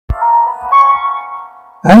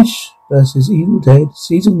Ash vs. Evil Dead,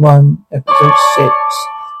 Season 1, Episode 6,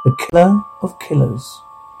 The Killer of Killers.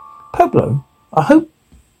 Pablo, I hope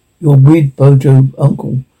your weird Bojo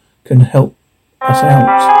uncle can help us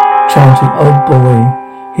out. Chanting, oh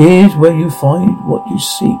boy, here's where you find what you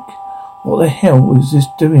seek. What the hell is this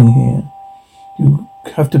doing here? You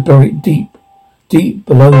have to bury it deep, deep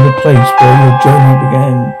below the place where your journey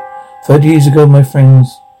began. 30 years ago, my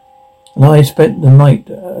friends and I spent the night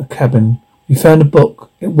at a cabin. We found a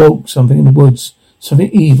book. It woke something in the woods.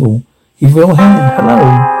 Something evil. Evil hand. Hello.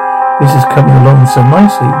 This is coming along so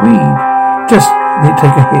nicely. Read. Just need to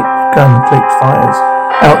take a hit. Gun clicks, fires.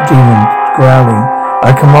 Out demon, growling.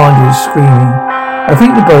 I commanded, screaming. I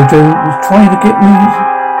think the Bojo was trying to get me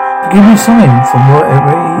to give me a sign from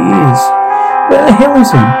wherever he is. Where the hell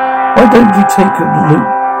is he? Why don't you take a loop?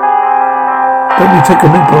 Don't you take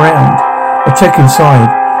a loop around? I check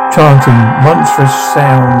inside, chanting monstrous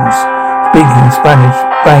sounds. Speaking Spanish,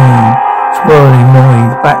 banging, swirling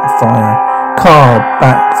noise, backfire, car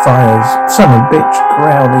backfires, son of a bitch,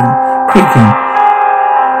 growling, creaking.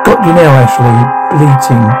 Got you now, Ashley,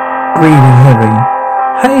 bleating, breathing heavy.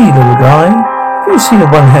 Hey, little guy, have you seen a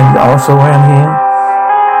one-handed arsehole around here?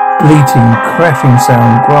 Bleating, crashing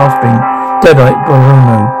sound, grasping, deadite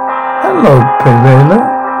Bruno. Hello, Perella.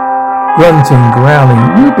 Grunting,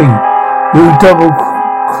 growling, Ruby, you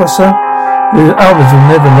double-crosser. The others will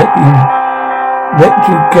never let you get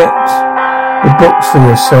the books for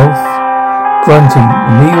yourself. Grunting,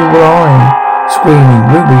 neither will I.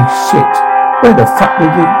 Screaming, Ruby, shit. Where the fuck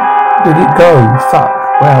did it go? Fuck,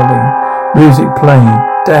 growling. Music playing.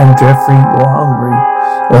 Damn, Jeffrey, you're hungry.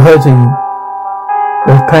 You're hurting.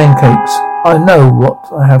 Those pancakes. I know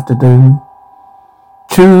what I have to do.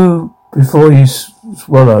 Chew before you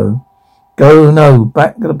swallow. Go, no,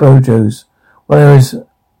 back to the Bojos. Whereas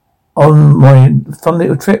on my fun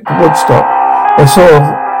little trip to Woodstock, I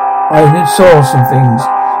saw some things.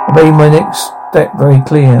 I made my next step very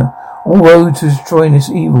clear. All roads to destroying this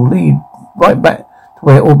evil lead right back to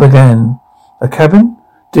where it all began. The cabin?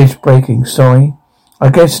 Dish breaking, sorry. I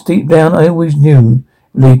guess deep down I always knew it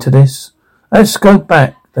would lead to this. Let's go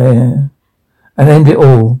back there and end it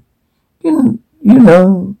all. You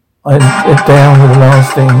know, I let down with the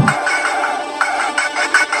last thing.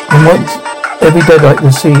 And once every deadite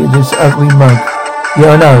can see this ugly mug.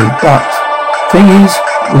 Yeah, I know, but thing is,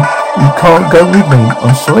 you can't go with me.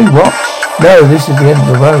 I'm sorry, what? No, this is the end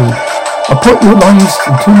of the road. I put your lives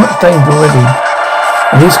in too much danger already.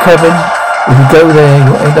 In this cabin, if you go there,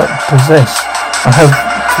 you'll end up possessed. I have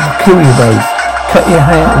to kill you both. Cut your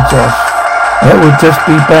hands off. That would just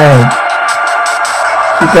be bad.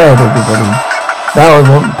 Be bad, everybody. Now I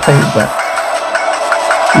want payback.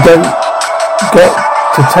 You don't get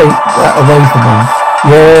to take that away from me.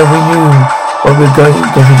 Yeah, we knew what we were getting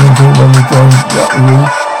into when we joined up with you.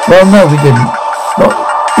 Well, no, we didn't. Not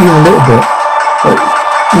even a little bit. But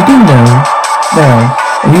we do know now.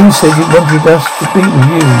 And you said you wanted us to be with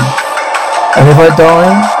you. And if I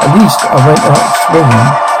die, at least I went out swinging.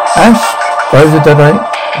 Ash, those are dead,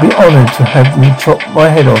 I'd be honoured to have you chop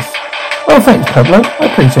my head off. Oh, thanks, Pablo.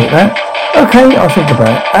 I appreciate that. Okay, I'll think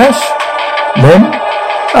about it. Ash? Lem?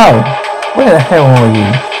 Oh, where the hell are you?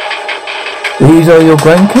 These are your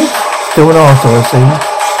grandkids? Still an arsehole, I see.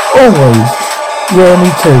 Always. Yeah,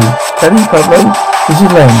 me too. Teddy, Pablo, this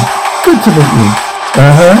is Len. Good to meet you.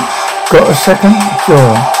 Uh-huh. Got a second?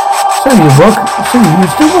 Sure. So you're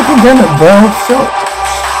still working down at Valve shop?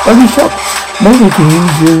 Buggy shop? Maybe we can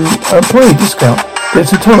use you employee discount. Get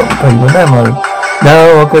some toilet paper and ammo.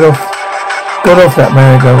 No, I'll got off that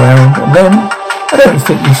merry-go-round. And then, I don't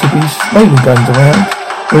think you should be slaving guns around.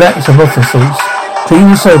 Relax and off the sauce. Clean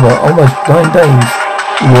and sober, almost 9 days.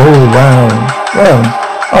 Whoa, wow. Well,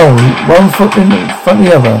 one foot in front of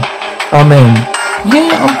the other. Amen. Yeah,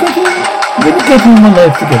 I'm really getting my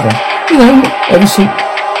life together. You know,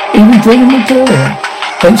 even joining Materia.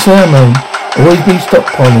 Thanks for ammo. Always be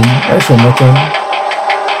stockpiling. That's your motto.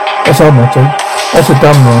 That's our motto. That's a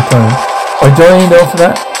dumb motto. I joined after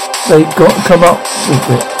that. They got to come up with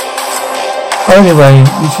it. Anyway,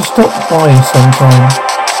 you should stop by sometime.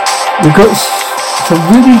 We've got some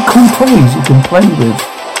really cool toys you can play with.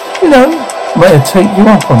 You know, might take you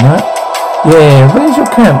up on that. Yeah, where's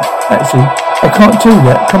your camp? Actually, I can't do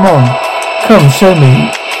that. Come on. Come, show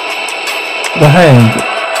me the hand.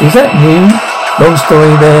 Is that new? Long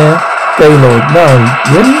story there. Gaylord. No.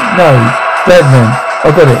 Really? No. Badman. I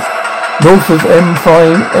got it. North of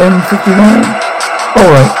M59.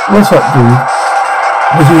 Alright, what's up, dude?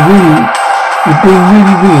 You're being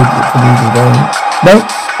really weird for me today. Nope,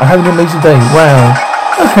 I have an amazing day. Wow.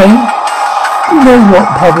 Okay. You know what,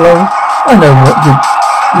 Pablo? I know what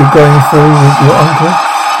you're going through with your uncle.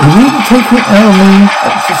 If you need to take it out of me,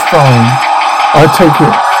 that's just fine. I'll take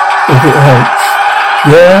it if it helps.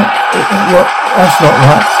 Yeah, what? That's not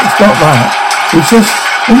right. It's not right. It's just,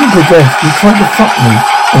 when you possessed, you tried to fuck me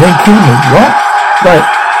and then kill me. What? Like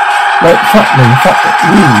fuck me,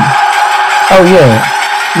 you. Oh yeah,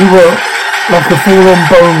 you were like a fallen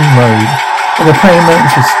bone road, like a praying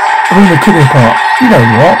mantis. The killing part. You know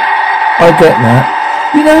what? I get that.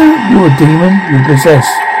 You know, you're a demon, you're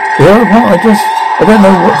possessed. The other part, I don't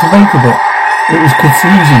know what to make of it. It was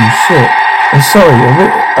confusing shit. I'm sorry,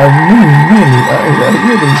 I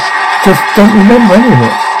really just don't remember any of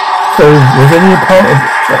it. So, was any part of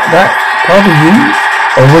that part of you?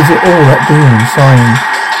 Or was it all that demon sighing?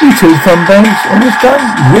 You two thumbbags, almost done?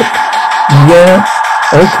 Yep. Yeah.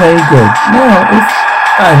 Okay, good. Now, if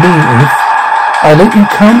I let you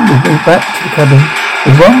come with me back to the cabin,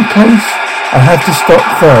 there's one place I have to stop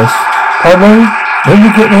first. Pablo, when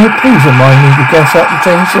you get there, please remind me to gas up the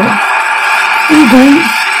chainsaw. You do?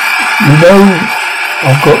 You know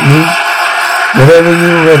I've got you. Whenever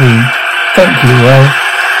you're ready. Thank you, Well.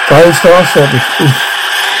 5-star service. Oof.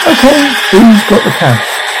 Okay, who's got the cash?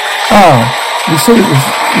 You said it was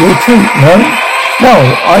your treat, no? No,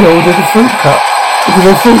 I ordered a fruit cup because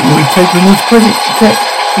I thought you were taking this credit check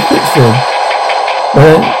to Pittsfield.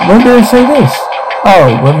 When did I say this?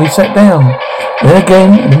 Oh, when we sat down. Then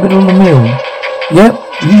again, in the middle of the meal. Yep,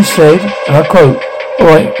 you said, and I quote,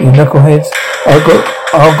 alright, you knuckleheads, I've got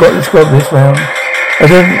to scrub this round.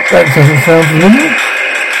 That doesn't sound familiar.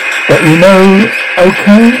 But you know,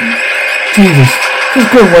 okay? Jesus,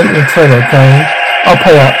 just go wait in the trailer, okay? I'll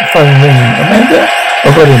pay up, phone ringing. Amanda?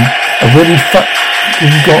 I got him. I really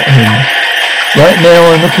fucking got him. Right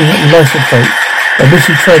now I'm looking at the license plate. A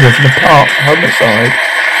missing trailer from the park homicide.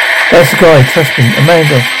 That's the guy, trust me.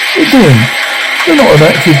 Amanda, what are you doing? You're not on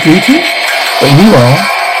active duty. But you are.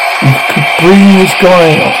 You could bring this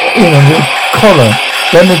guy in on your collar.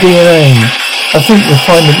 Run the DNA. I think you'll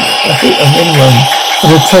find a hit on anyone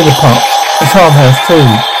in the trailer park. The farmhouse too.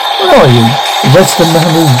 Where are you? The rest of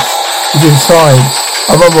Mahmoud is inside.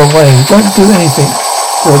 I'm on my way. Don't do anything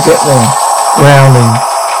till I get there. Growling.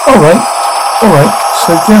 Alright.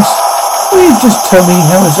 So will you just tell me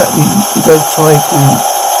how exactly you guys tried to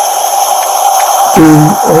do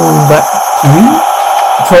all that to you?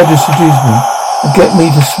 You tried to seduce me and get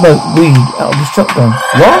me to smoke weed out of the shotgun.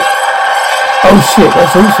 What? Oh shit,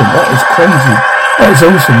 that's awesome. That is crazy. That is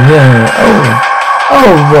awesome, yeah.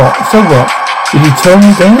 Oh, what? So what? Did you turn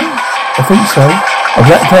me down? I think so. I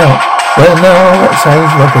blacked out. Well, no, that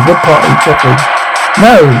sounds like a good party chuckle.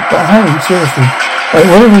 No, but hey, seriously.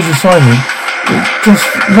 Whatever his assignment, it just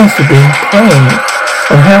must have been playing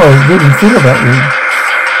on how I really feel about you.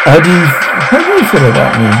 How do you feel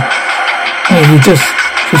about me? Hey, you're just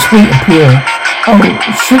so sweet and pure. Oh,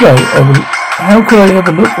 how could I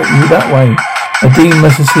ever look at you that way? A demon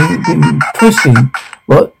must have been twisting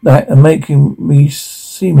that and making me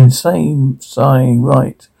seem insane, sighing,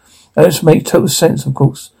 right. That just makes total sense, of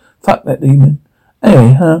course. Fuck that demon.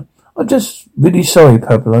 Anyway, I'm just really sorry,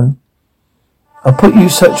 Pablo. I put you in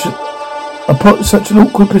such an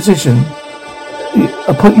awkward position.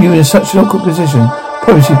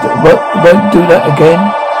 Promise you won't do that again.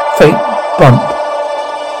 Fake bump.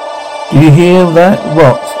 Do you hear that?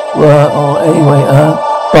 What? Anyway,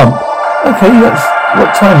 bump. Okay, what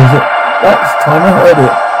time is it? That's time I heard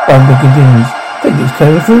it. Bumper continues. I think it's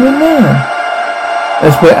coming through in there.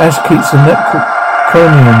 That's where Ash keeps the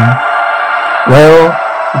necronium. Well,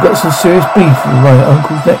 we've got some serious beef with my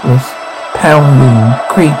uncle's necklace. Pounding,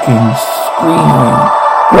 creaking, screaming,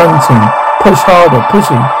 grunting. Push harder,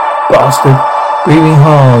 pussy. Bastard. Breathing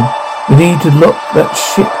hard. We need to lock that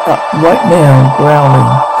shit up right now, growling.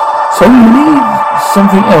 So you need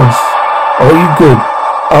something else? Or are you good?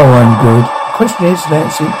 Oh, I'm good. The question is,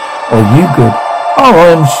 Nancy, are you good? Oh,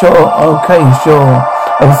 I'm sure. Okay, sure.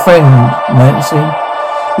 I have a friend, Nancy.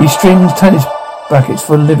 He strings tennis rackets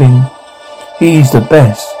for a living. He's the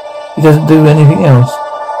best. He doesn't do anything else.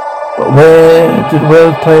 But where do the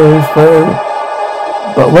Wales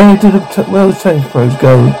tennis pros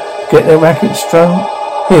go? Get their rackets strung?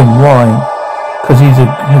 Him, why? Because he has a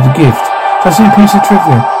gift. Just a piece of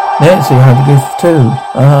trivia. Nancy has a gift too.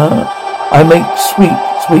 I make sweet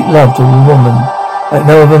love to a woman like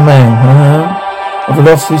no other man. If I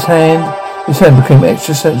lost his hand became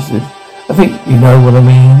extra sensitive. I think you know what I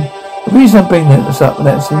mean. The reason I'm bringing this up,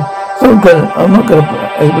 Nancy, is I'm not going to be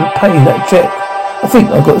able to pay that check. I think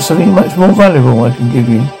I've got something much more valuable I can give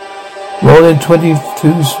you. More than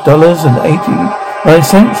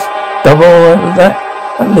 $22.89. Double that,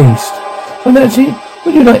 at least. So Nancy,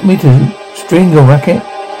 would you like me to string your racket?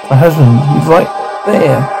 My husband, he's right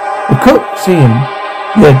there. The cook, see him.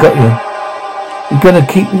 Yeah, got you. You gonna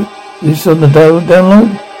keep this on the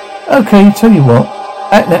download? Okay, tell you what.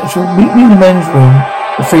 Act natural. Meet me in the men's room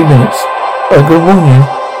for 3 minutes. I'm gonna warn you.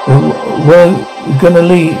 Well, you're gonna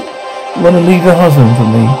wanna leave your husband for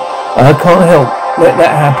me. I can't help. Let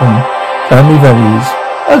that happen. Family values.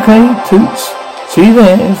 Okay, toots. See you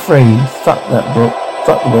there in 3. Fuck that book.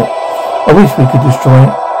 Fuck the book. I wish we could destroy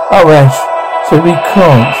it. Oh, Ash. Said we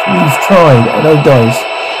can't. We've tried. No dice.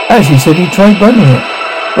 Actually said he tried burning it.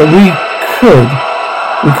 But we could.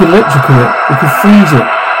 We could electrocute it. We could freeze it.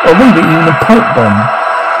 Or maybe even a pipe bomb.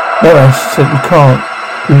 No, Ash said we can't.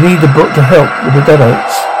 We need the book to help with the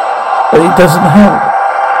deadites. But it doesn't help.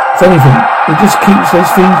 If anything, it just keeps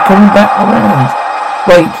those things coming back around.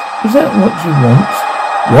 Wait, is that what you want?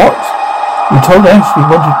 What? You told Ash we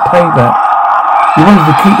wanted payback. You wanted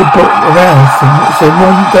to keep the book around so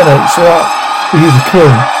more deadites show up for you to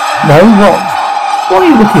kill. No, what? Why are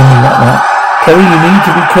you looking at me like that? Chloe, you need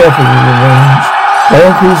to be careful with the range. My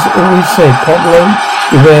uncle's always said, Pablo,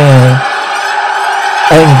 beware.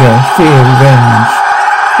 Anger, fear, revenge.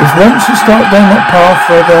 If once you start down that path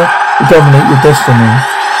forever, to dominate your destiny.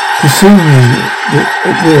 Consume you,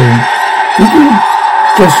 it will. Did you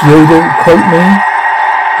just yodel quote me?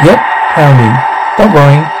 Yep, Poundy. Don't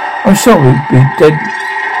worry. I'm sure we'd be dead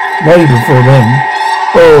way before then.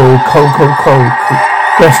 Oh, cold, cold, cold.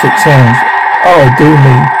 Drastic sounds. Oh, do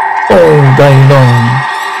me. All day long.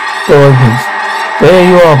 Door opens. There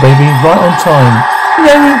you are, baby. Right on time.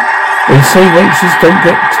 Really? They say waitresses don't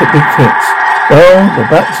get big tips. Well, they're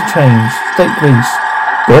about to change. State police.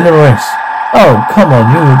 They're under arrest. Oh, come on,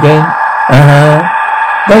 you again.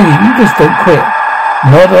 Baby, you just don't quit.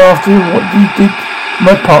 Not after what you did to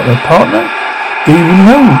my partner. Partner? Do you even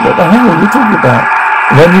know what the hell you're talking about?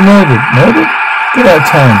 The one you murdered. Murdered? Get out of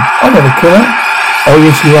town. I'm not a killer. Oh,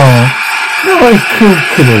 yes, you are. No, I killed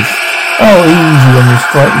killers. Oh, easy on the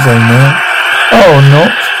strike zone now. Oh,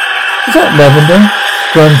 not. Is that Lavender?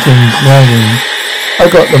 Grunting, growling. I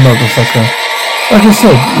got the motherfucker. Like I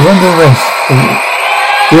said, you're under arrest.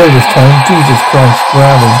 The this time, Jesus Christ,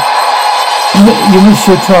 growling. You missed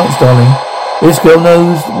your chance, darling. This girl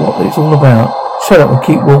knows what it's all about. Shut up and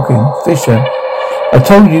keep walking. Fisher. I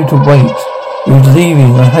told you to wait. You was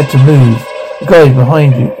leaving. I had to move. The guy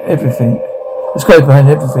behind you. Everything. This guy behind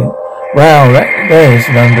everything. Wow, there's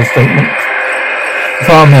an understatement. The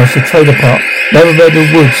farmhouse, the trailer park. Never read the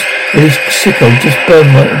woods. With his sicko just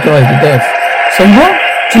burned my guy to death. Say what?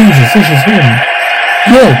 Jesus, this is him.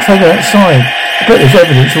 Yeah, trailer outside. I bet there's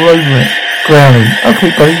evidence all over it. Growling.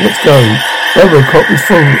 Okay, buddy, let's go. Robocop is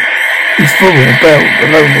full. He's full about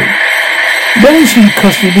below me. Then she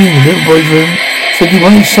accosted me in the little boy's room. Said he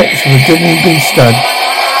wanted sex with a genuine beast stud.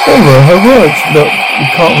 They were her words. Look, you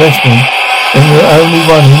can't arrest me. And you're the only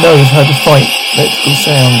one who knows how to fight electrical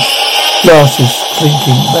sounds. Glasses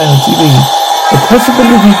clinking, round TV. The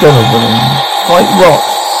possibility doubling. Fight what?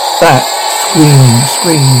 That.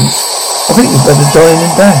 Screams. I think you'd better die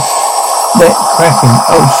in dash. Neck cracking.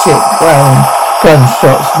 Oh shit. Growling.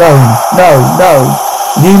 Gunshots. No.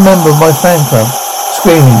 You remember my fan club?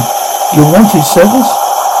 Screaming. You wanted service?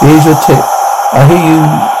 Here's your tip. I hear you,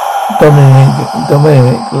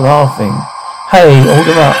 Dominic, laughing. Hey, hold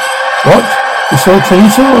him up. What? You saw a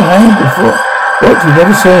chainsaw hand before? What? You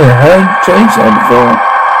never saw a chainsaw before?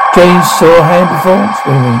 James saw a hand before?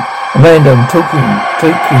 Screaming. Amanda, I'm taking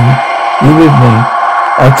you with me.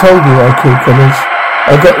 I told you I killed killers.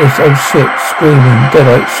 I got this, oh shit, screaming,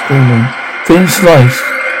 deadite screaming. Thin slice.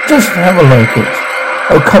 Just how I like it.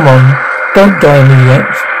 Oh, come on. Don't die on me yet.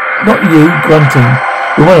 Not you, grunting.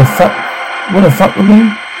 You wanna fuck with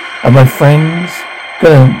me? Are my friends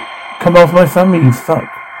gonna come off my family, you fuck?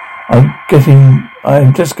 I'm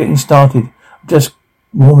just getting started. I'm just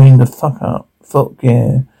warming the fuck up. Fuck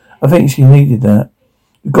yeah. I think she needed that.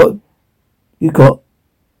 You got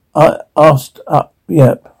asked up,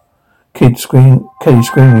 yep. Kelly screaming,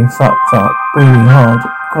 fuck, breathing hard.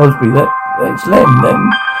 Crosby, let's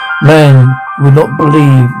them. Man, you would not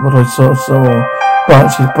believe what I saw.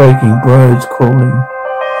 Branches breaking, birds calling.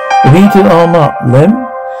 We need to arm up, Lem,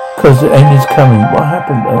 cause the end is coming. What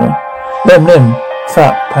happened, Lem,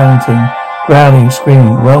 fat, panting, growling,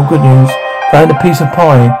 screaming. Well, good news. Found a piece of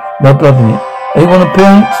pie, no blood in it. Anyone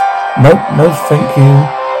appearance? Nope, no thank you.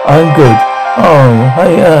 I'm good. Oh,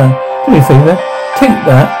 hey, do me a favor. Take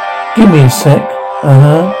that. Give me a sec.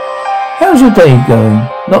 How's your day going?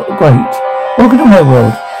 Not great. Welcome to my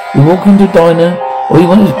world. You walk into a diner, all you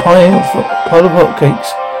want is a pile of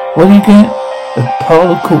hotcakes. What do you get? A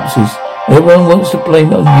pile of corpses. Everyone wants to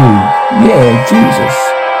blame it on you. Yeah, Jesus.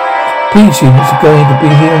 Police units are going to be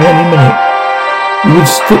here in any minute. You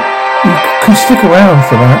could stick around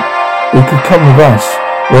for that. You could come with us.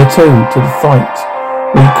 Where to the fight?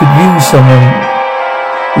 We could use someone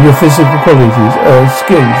with your physical qualities,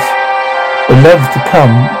 skills. I'd love to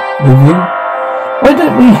come with you. Why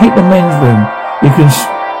don't we hit the men's room?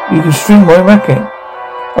 You can string my racket.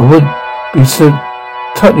 I would be so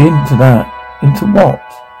totally into that. Into what?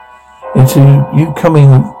 Into you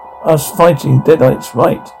coming with us fighting Deadites,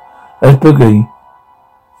 right? That's Boogie.